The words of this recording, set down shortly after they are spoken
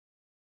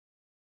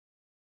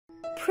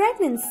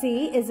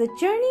Pregnancy is a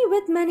journey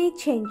with many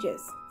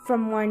changes.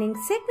 From morning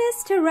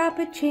sickness to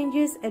rapid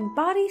changes in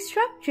body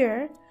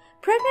structure,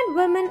 pregnant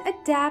women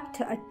adapt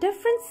to a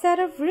different set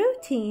of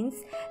routines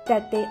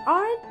that they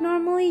aren't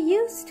normally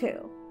used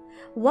to.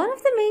 One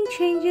of the main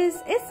changes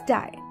is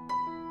diet.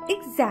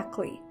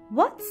 Exactly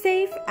what's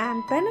safe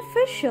and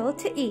beneficial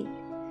to eat,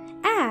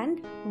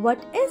 and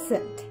what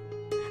isn't.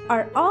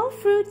 Are all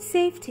fruits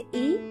safe to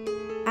eat?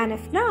 And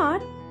if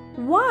not,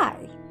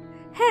 why?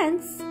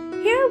 Hence,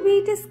 here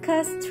we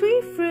discuss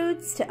 3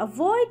 fruits to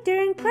avoid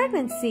during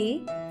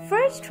pregnancy,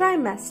 first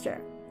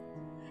trimester.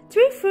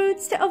 3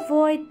 fruits to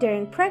avoid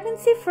during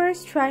pregnancy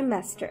first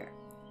trimester.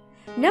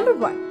 Number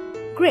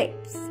 1.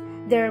 Grapes.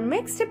 There are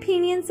mixed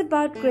opinions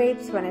about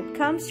grapes when it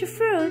comes to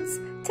fruits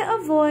to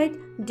avoid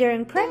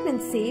during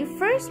pregnancy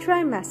first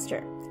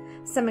trimester.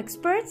 Some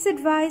experts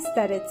advise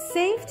that it's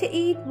safe to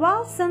eat,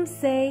 while some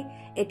say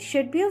it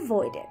should be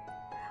avoided.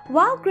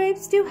 While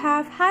grapes do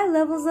have high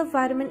levels of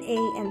vitamin A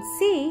and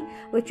C,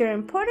 which are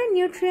important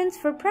nutrients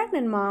for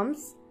pregnant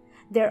moms,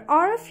 there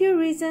are a few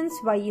reasons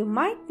why you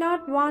might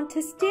not want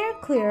to steer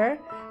clear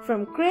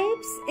from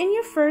grapes in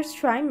your first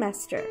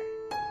trimester.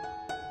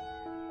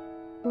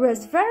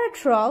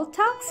 Resveratrol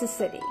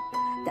toxicity.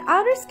 The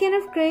outer skin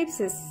of grapes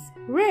is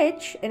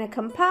rich in a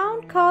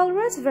compound called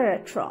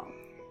resveratrol.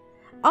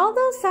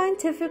 Although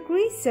scientific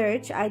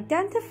research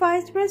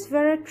identifies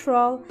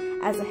resveratrol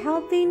as a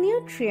healthy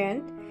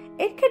nutrient,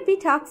 it could be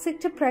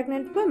toxic to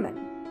pregnant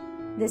women.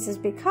 This is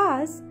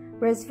because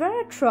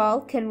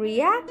resveratrol can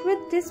react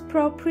with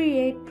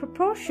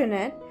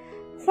disproportionate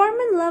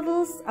hormone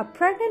levels a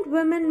pregnant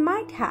woman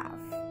might have.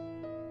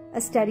 A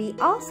study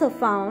also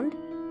found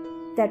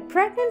that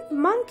pregnant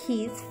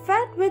monkeys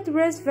fed with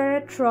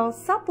resveratrol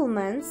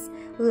supplements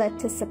led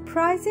to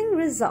surprising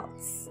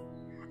results.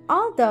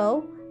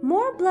 Although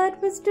more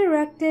blood was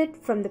directed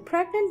from the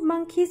pregnant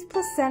monkey's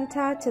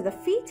placenta to the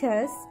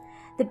fetus,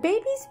 the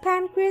baby's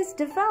pancreas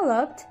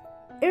developed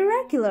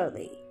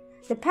irregularly.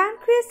 The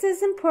pancreas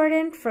is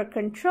important for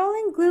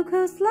controlling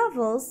glucose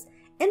levels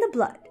in the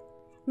blood,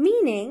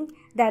 meaning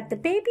that the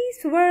babies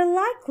were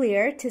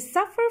likelier to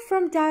suffer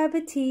from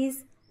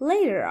diabetes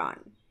later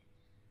on.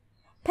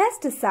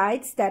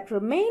 Pesticides that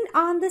remain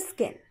on the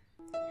skin.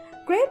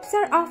 Grapes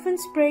are often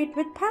sprayed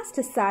with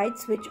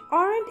pesticides which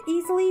aren't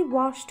easily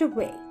washed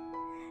away.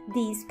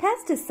 These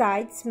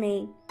pesticides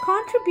may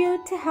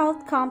contribute to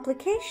health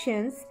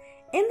complications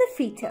in the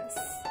fetus.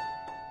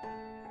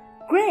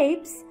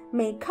 Grapes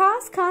may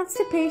cause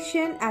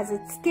constipation as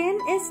its skin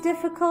is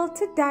difficult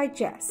to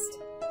digest.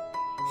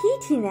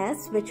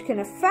 Heatiness, which can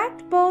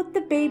affect both the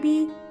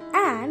baby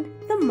and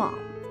the mom.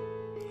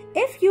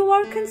 If you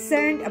are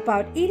concerned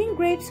about eating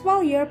grapes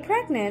while you're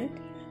pregnant,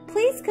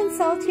 please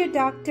consult your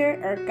doctor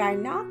or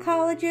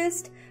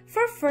gynecologist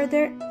for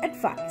further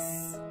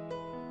advice.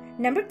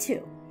 Number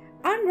 2.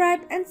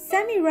 Unripe and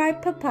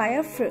semi-ripe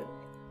papaya fruit.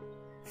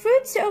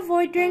 Fruits to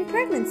avoid during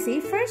pregnancy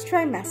first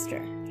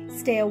trimester.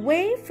 Stay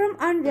away from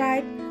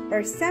unripe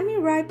or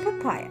semi-ripe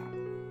papaya.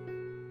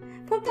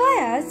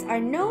 Papayas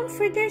are known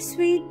for their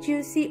sweet,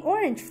 juicy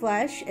orange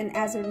flesh and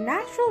as a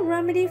natural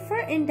remedy for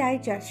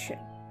indigestion.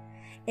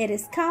 It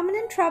is common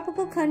in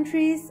tropical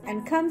countries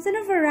and comes in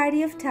a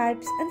variety of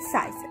types and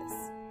sizes.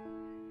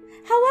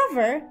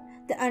 However,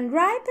 the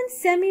unripe and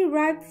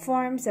semi-ripe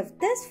forms of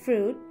this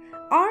fruit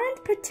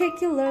aren't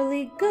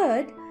particularly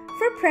good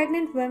for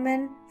pregnant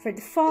women for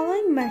the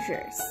following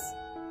measures.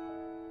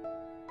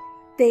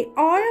 They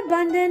are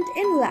abundant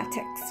in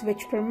latex,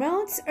 which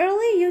promotes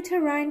early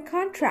uterine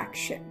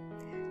contraction.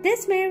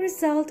 This may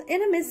result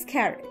in a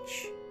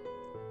miscarriage.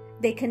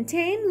 They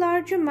contain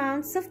large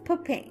amounts of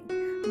papain.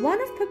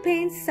 One of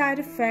papain's side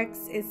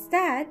effects is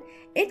that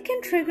it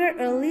can trigger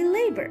early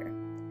labor.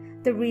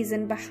 The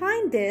reason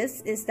behind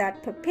this is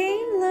that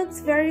papain looks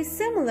very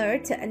similar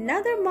to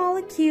another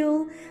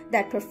molecule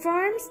that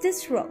performs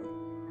this role,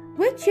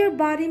 which your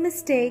body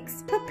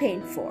mistakes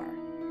papain for.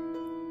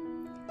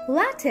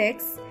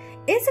 Latex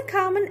is a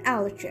common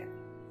allergen.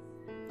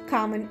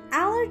 Common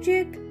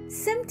allergic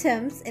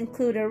symptoms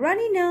include a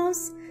runny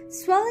nose,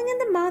 swelling in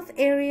the mouth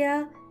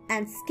area,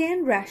 and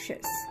skin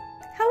rashes.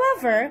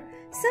 However,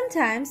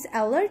 sometimes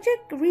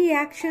allergic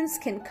reactions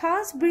can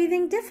cause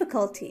breathing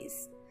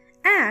difficulties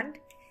and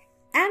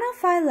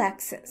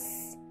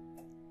anaphylaxis.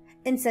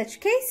 In such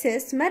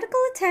cases,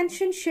 medical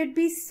attention should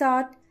be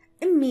sought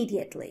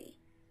immediately.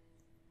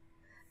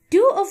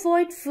 Do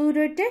avoid food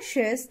or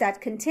dishes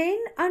that contain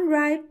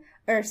unripe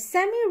or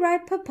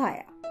semi-ripe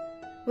papaya,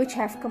 which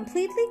have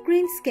completely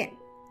green skin,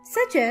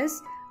 such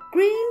as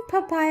green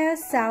papaya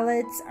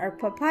salads or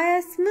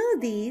papaya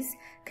smoothies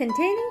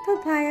containing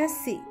papaya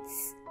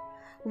seeds.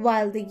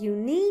 While the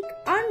unique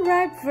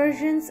unripe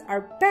versions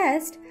are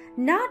best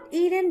not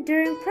eaten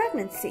during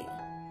pregnancy,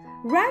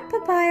 ripe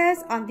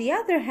papayas, on the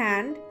other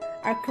hand,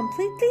 are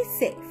completely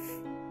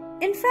safe.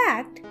 In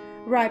fact,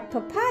 ripe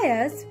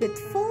papayas with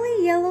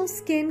fully yellow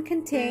skin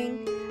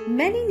contain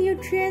many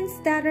nutrients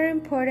that are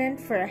important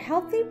for a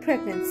healthy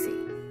pregnancy,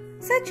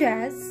 such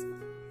as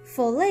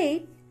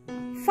folate,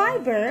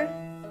 fiber,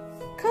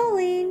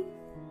 choline,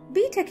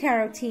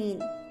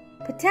 beta-carotene,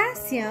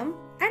 potassium,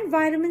 and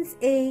vitamins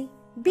A,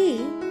 B,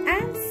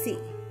 and C.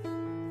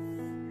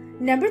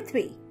 Number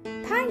 3.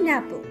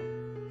 Pineapple.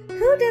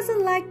 Who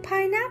doesn't like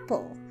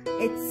pineapple?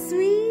 It's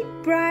sweet,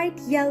 bright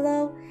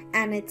yellow,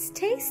 and it's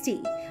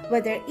tasty,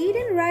 whether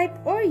eaten ripe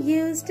or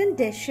used in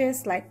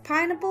dishes like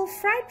pineapple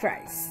fried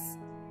rice.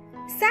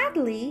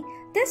 Sadly,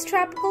 this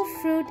tropical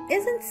fruit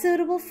isn't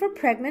suitable for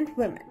pregnant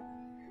women.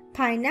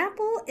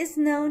 Pineapple is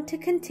known to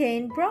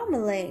contain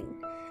bromelain,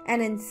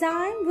 an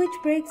enzyme which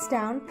breaks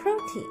down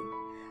protein.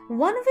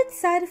 One of its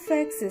side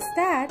effects is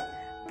that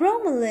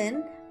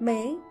bromelain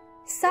may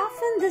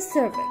soften the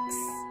cervix,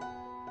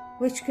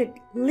 which could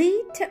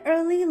lead to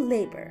early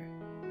labor.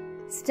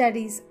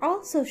 Studies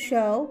also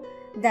show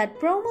that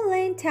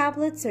bromelain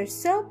tablets are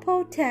so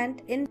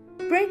potent in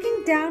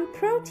breaking down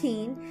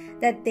protein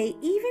that they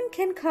even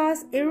can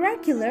cause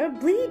irregular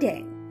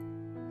bleeding.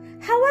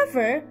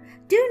 However,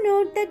 do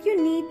note that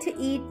you need to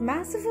eat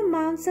massive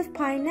amounts of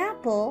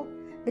pineapple,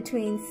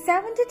 between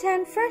 7 to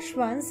 10 fresh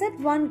ones at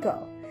one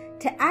go,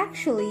 to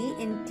actually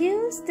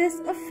induce this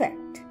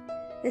effect.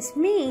 This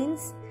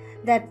means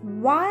that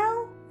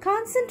while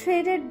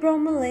concentrated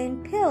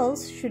bromelain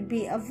pills should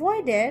be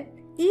avoided,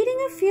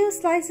 eating a few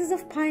slices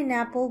of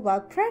pineapple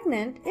while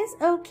pregnant is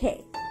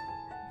okay.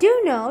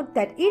 Do note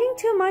that eating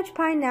too much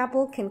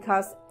pineapple can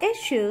cause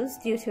issues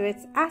due to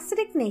its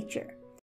acidic nature.